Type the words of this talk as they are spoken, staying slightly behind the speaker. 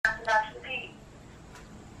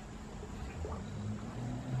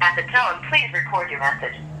At the tone, please record your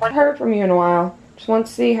message. I haven't heard from you in a while. Just want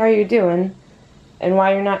to see how you're doing and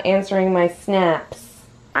why you're not answering my snaps.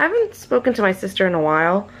 I haven't spoken to my sister in a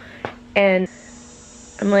while, and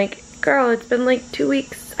I'm like, girl, it's been like 2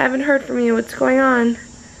 weeks. I haven't heard from you. What's going on?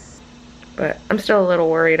 But I'm still a little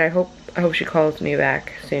worried. I hope she calls me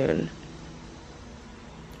back soon.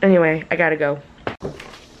 Anyway, I gotta go.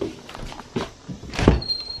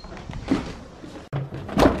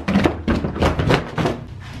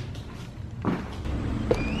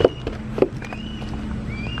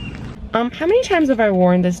 How many times have I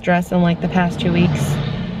worn this dress in like the past 2 weeks?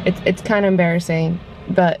 It's kind of embarrassing,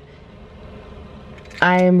 but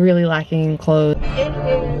I am really lacking in clothes. It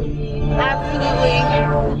is absolutely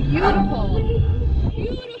beautiful.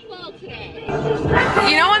 Beautiful today.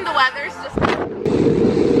 You know when the weather's just...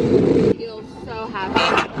 I feel so happy.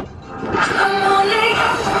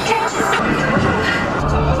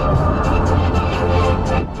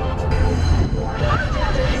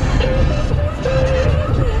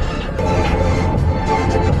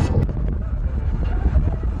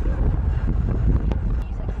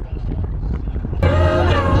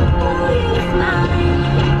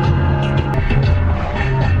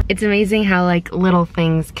 It's amazing how like little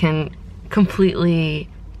things can completely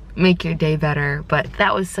make your day better, but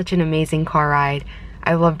that was such an amazing car ride.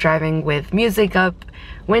 I love driving with music up,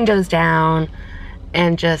 windows down,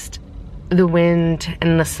 and just the wind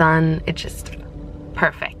and the sun. It's just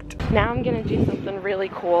perfect. Now I'm gonna do something really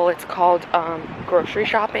cool. It's called grocery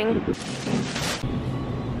shopping.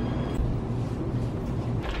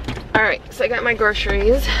 Alright, so I got my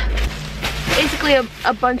groceries. Basically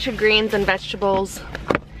a bunch of greens and vegetables.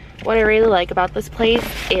 What I really like about this place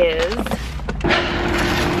is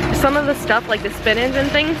some of the stuff, like the spinach and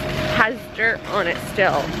things, has dirt on it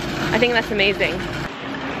still. I think that's amazing.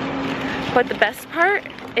 But the best part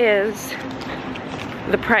is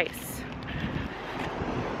the price.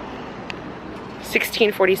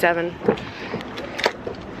 $16.47.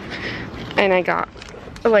 And I got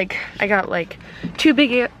like 2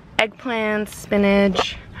 big eggplants,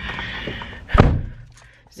 spinach,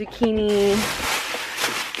 zucchini.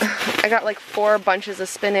 I got like 4 bunches of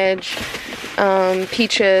spinach,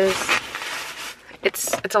 peaches.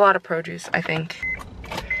 It's a lot of produce, I think.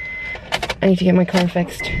 I need to get my car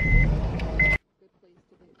fixed.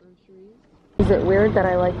 Is it weird that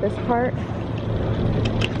I like this part?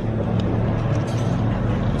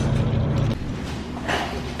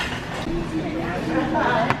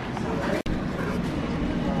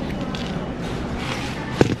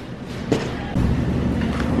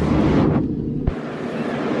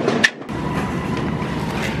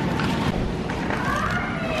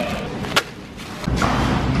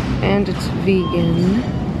 And it's vegan.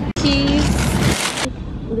 Cheese.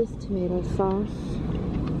 This tomato sauce.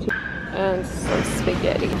 And some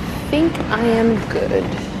spaghetti. I think I am good.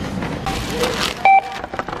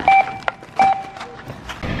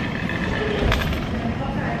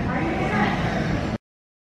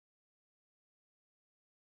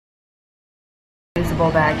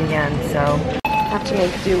 Usable bag again, so I have to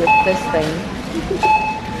make do with this thing.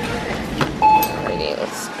 Alrighty,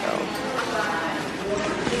 let's go.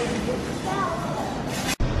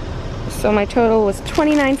 So my total was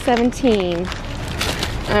 $29.17.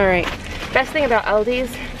 Alright. Best thing about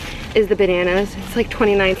Aldi's is the bananas. It's like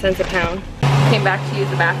 29 cents a pound. Came back to use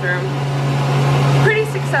the bathroom. Pretty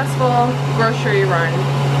successful grocery run.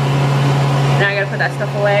 Now I gotta put that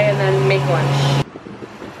stuff away and then make lunch.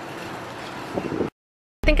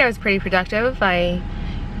 I think I was pretty productive. I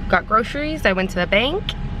got groceries, I went to the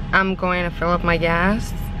bank. I'm going to fill up my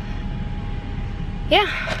gas. Yeah.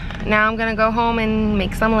 Now I'm gonna go home and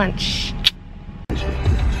make some lunch.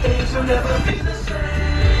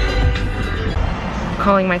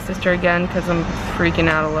 Calling my sister again because I'm freaking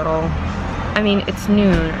out a little. I mean, it's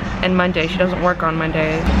noon and Monday. She doesn't work on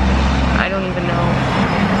Monday. I don't even know.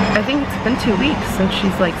 I think it's been 2 weeks since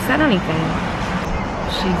she's like said anything.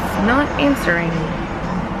 She's not answering.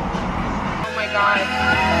 Oh my god.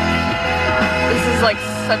 This is like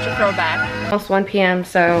such a throwback. Almost 1 p.m.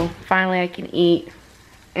 so finally I can eat.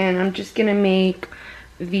 And I'm just gonna make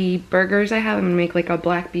the burgers I have. I'm gonna make like a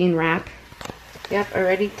black bean wrap. Yep,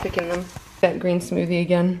 already cooking them. That green smoothie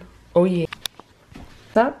again. Oh yeah.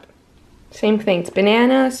 What's up? Same thing. It's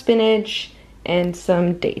banana, spinach, and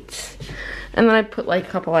some dates. And then I put like a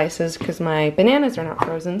couple ices because my bananas are not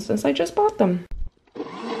frozen since I just bought them.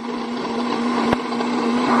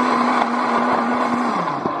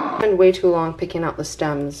 I spent way too long picking out the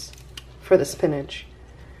stems for the spinach.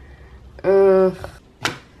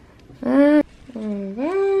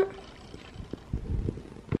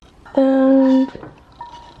 And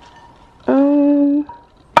yeah.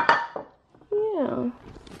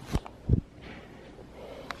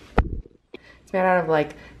 It's made out of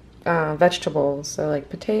like vegetables, so like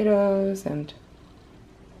potatoes and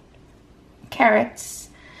carrots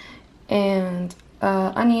and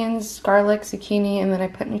onions, garlic, zucchini, and then I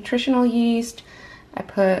put nutritional yeast. I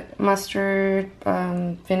put mustard,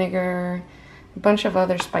 vinegar, a bunch of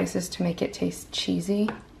other spices to make it taste cheesy.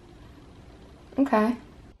 Okay.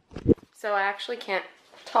 So I actually can't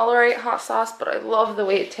tolerate hot sauce, but I love the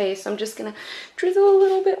way it tastes. I'm just gonna drizzle a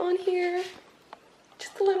little bit on here.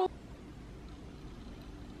 Just a little.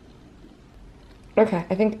 Okay,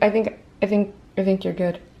 I think you're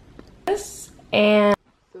good. This and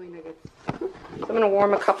soy nuggets. So I'm gonna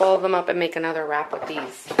warm a couple of them up and make another wrap with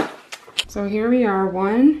these. So here we are,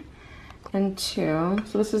 1 and 2.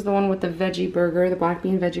 So this is the one with the veggie burger, the black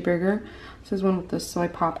bean veggie burger. This is one with the soy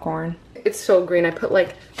popcorn. It's so green. I put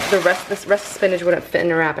like this rest of spinach wouldn't fit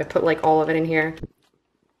in a wrap. I put like all of it in here.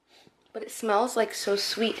 But it smells like so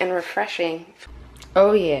sweet and refreshing.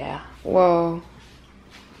 Oh yeah. Whoa.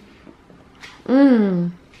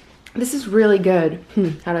 Mmm. This is really good.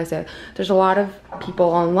 How do I say it? There's a lot of people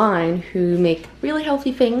online who make really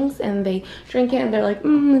healthy things and they drink it and they're like,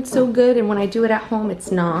 it's so good, and when I do it at home,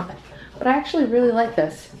 it's not. But I actually really like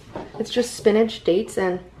this. It's just spinach, dates,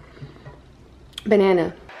 and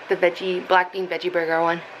banana. The veggie, black bean veggie burger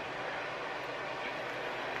one.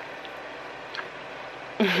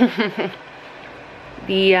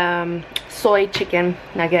 The soy chicken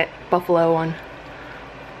nugget buffalo one.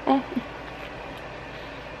 Oh.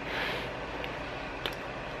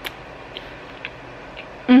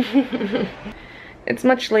 It's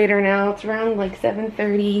much later now. It's around like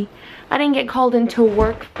 7:30. I didn't get called into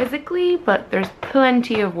work physically, but there's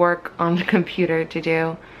plenty of work on the computer to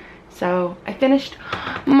do. So I finished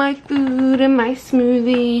my food and my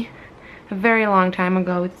smoothie a very long time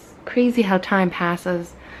ago. It's crazy how time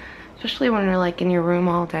passes, especially when you're like in your room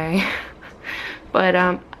all day. But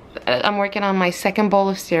I'm working on my second bowl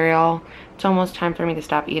of cereal. It's almost time for me to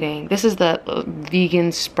stop eating. This is the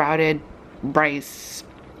vegan sprouted rice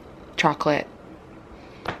chocolate.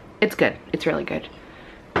 It's good. It's really good.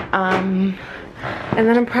 And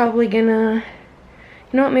then I'm probably gonna,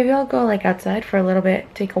 you know what, maybe I'll go like outside for a little bit,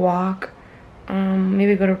 take a walk.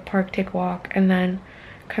 Maybe go to a park, take a walk, and then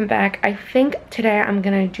come back. I think today I'm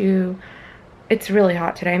gonna do, it's really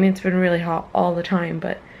hot today. I mean, it's been really hot all the time,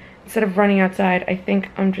 but instead of running outside, I think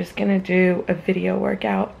I'm just gonna do a video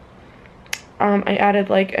workout. I added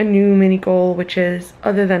like a new mini goal, which is,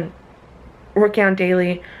 other than working out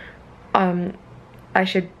daily, I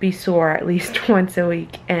should be sore at least once a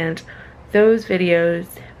week, and those videos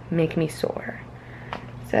make me sore.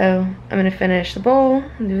 So I'm gonna finish the bowl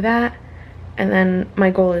and do that, and then my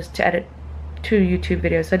goal is to edit 2 YouTube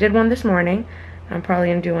videos. So I did one this morning, I'm probably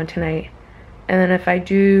gonna do one tonight, and then if I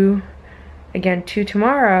do again 2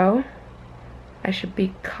 tomorrow, I should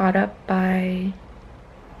be caught up by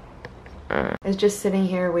I was just sitting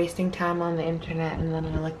here wasting time on the internet, and then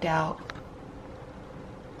I looked out.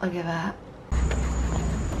 Look at that.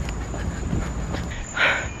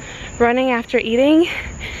 Running after eating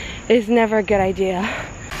is never a good idea.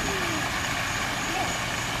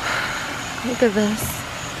 Look at this.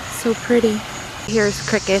 So pretty. Here's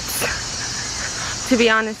crickets. To be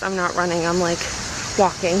honest, I'm not running. I'm like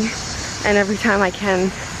walking. And every time I can,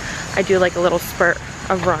 I do like a little spurt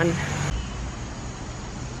of run.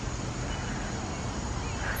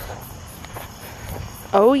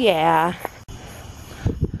 Oh yeah.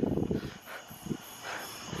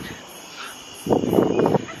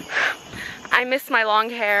 I miss my long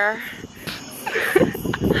hair.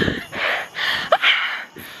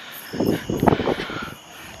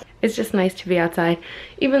 It's just nice to be outside.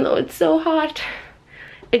 Even though it's so hot,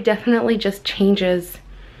 it definitely just changes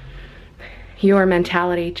your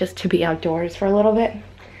mentality just to be outdoors for a little bit. I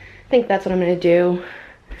think that's what I'm gonna do.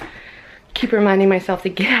 Keep reminding myself to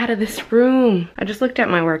get out of this room. I just looked at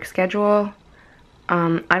my work schedule.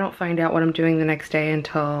 I don't find out what I'm doing the next day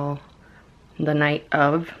until the night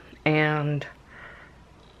of, and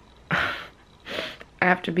I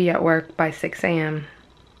have to be at work by 6 a.m.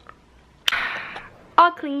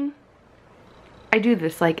 All clean. I do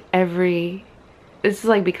this like this is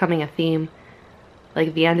like becoming a theme.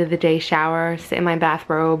 Like the end of the day shower, sit in my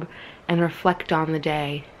bathrobe, and reflect on the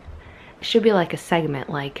day. It should be like a segment,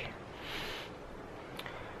 like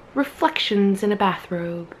reflections in a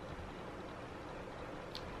bathrobe.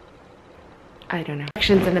 I don't know.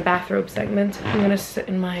 Reflections in a bathrobe segment. I'm gonna sit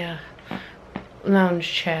in my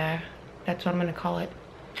lounge chair. That's what I'm gonna call it.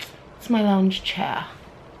 It's my lounge chair.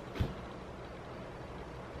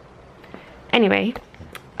 Anyway,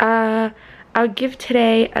 I would give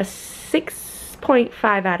today a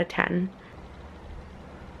 6.5 out of 10.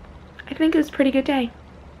 I think it was a pretty good day.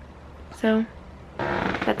 So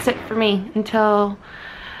that's it for me until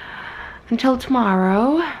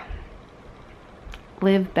tomorrow.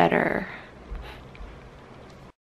 Live better.